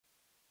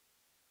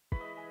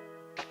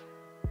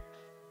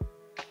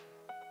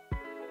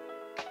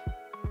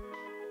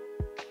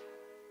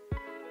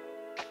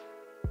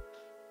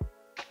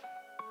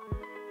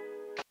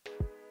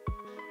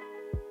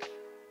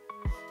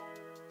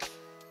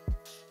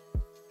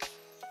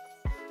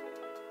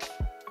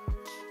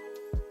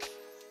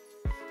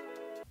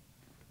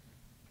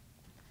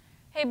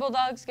Hey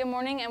Bulldogs, good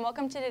morning and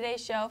welcome to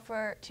today's show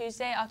for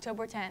Tuesday,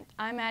 October 10th.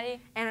 I'm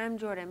Maddie. And I'm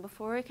Jordan.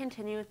 Before we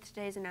continue with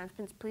today's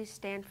announcements, please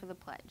stand for the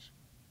pledge.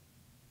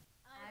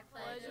 I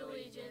pledge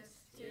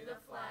allegiance to the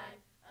flag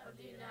of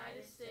the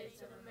United States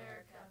of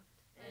America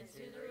and to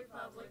the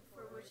republic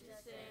for which it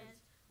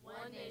stands,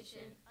 one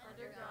nation,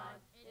 under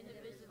God,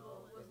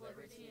 indivisible, with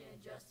liberty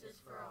and justice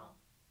for all.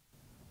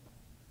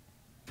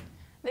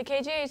 The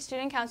KJH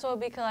Student Council will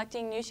be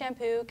collecting new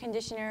shampoo,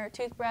 conditioner,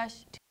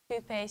 toothbrush,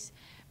 toothpaste,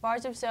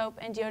 bars of soap,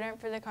 and deodorant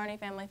for the Carney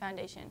Family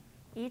Foundation.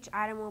 Each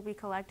item will be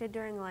collected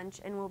during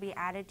lunch and will be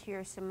added to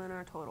your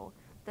seminar total.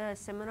 The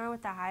seminar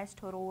with the highest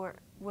total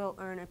will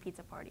earn a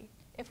pizza party.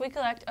 If we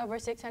collect over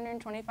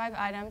 625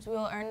 items, we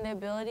will earn the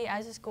ability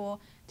as a school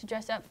to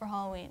dress up for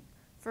Halloween.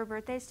 For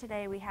birthdays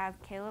today, we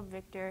have Caleb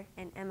Victor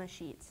and Emma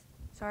Sheets.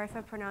 Sorry if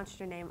I pronounced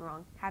your name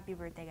wrong. Happy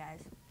birthday, guys.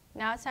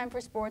 Now it's time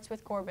for sports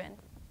with Corbin.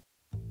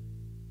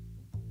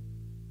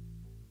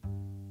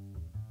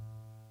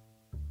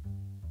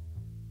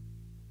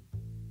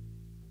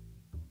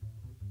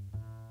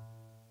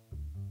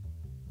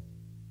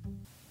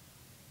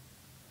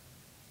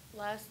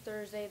 Last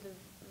Thursday, the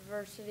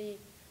varsity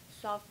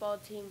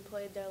softball team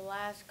played their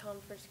last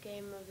conference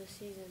game of the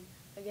season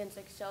against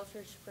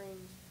Excelsior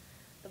Springs.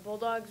 The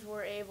Bulldogs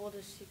were able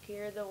to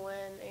secure the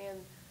win and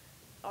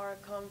are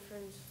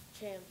conference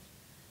champs.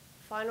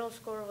 Final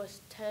score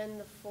was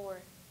 10-4.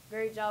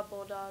 Great job,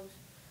 Bulldogs.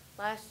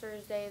 Last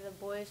Thursday, the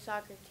boys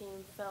soccer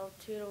team fell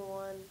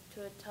 2-1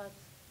 to a tough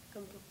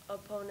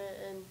opponent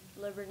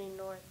in Liberty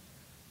North,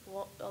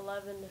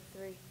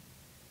 11-3.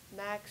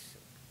 Max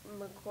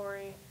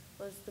McCory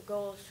was the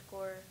goal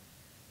scorer.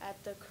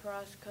 At the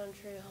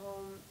cross-country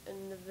home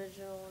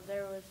individual,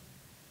 there was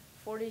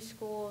 40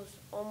 schools,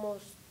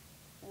 almost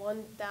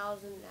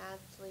 1,000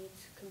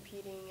 athletes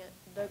competing.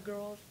 The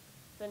girls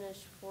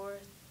finished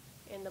 4th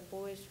and the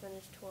boys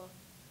finished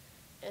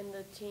 12th. In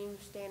the team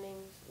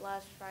standings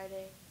last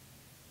Friday,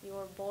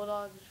 your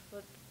Bulldogs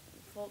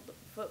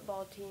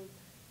football team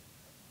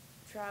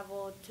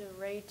traveled to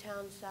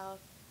Raytown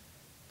South.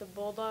 The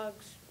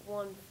Bulldogs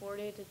won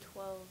 40-12.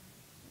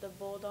 The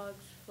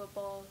Bulldogs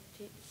football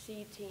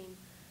C team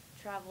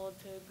traveled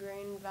to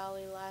Green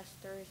Valley last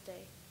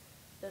Thursday.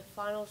 The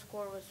final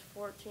score was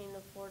 14-14,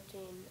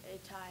 a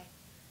tie.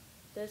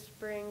 This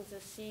brings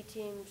the C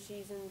team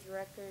season's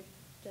record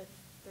to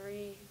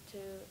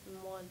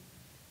 3-2-1.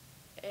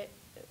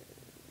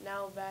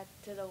 Now back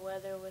to the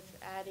weather with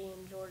Addie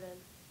and Jordan.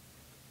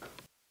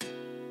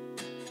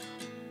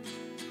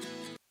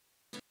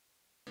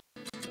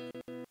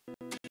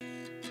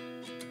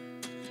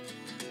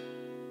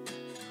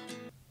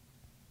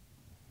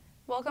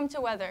 Welcome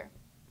to weather.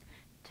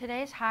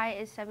 Today's high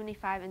is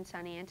 75 and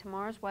sunny, and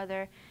tomorrow's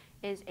weather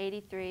is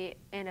 83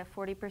 and a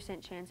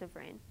 40% chance of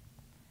rain.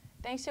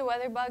 Thanks to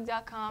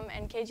weatherbug.com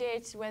and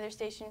KJH's weather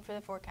station for the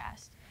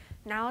forecast.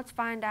 Now let's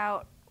find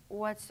out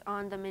what's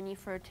on the menu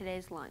for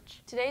today's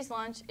lunch. Today's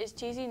lunch is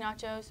cheesy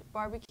nachos,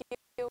 barbecue,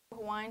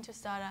 Hawaiian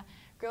tostada,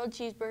 grilled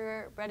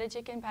cheeseburger, breaded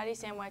chicken patty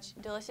sandwich,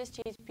 delicious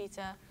cheese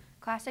pizza,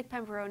 Classic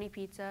pepperoni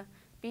pizza,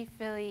 beef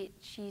Philly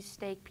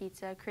cheesesteak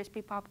pizza,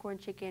 crispy popcorn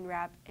chicken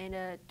wrap, and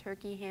a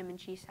turkey ham and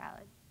cheese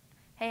salad.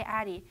 Hey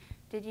Addie,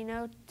 did you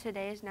know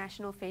today is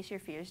National Face Your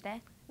Fears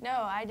Day? No,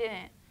 I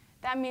didn't.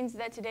 That means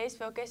that today's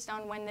focused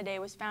on when the day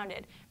was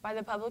founded by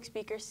the public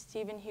speaker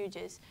Stephen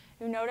Kjh-Tv,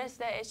 who noticed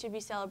that it should be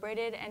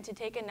celebrated and to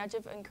take a nudge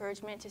of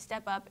encouragement to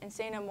step up and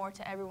say no more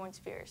to everyone's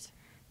fears.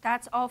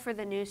 That's all for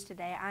the news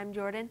today. I'm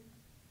Jordan.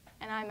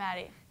 And I'm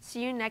Maddie.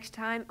 See you next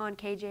time on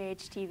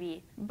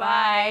Kjh-Tv.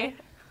 Bye.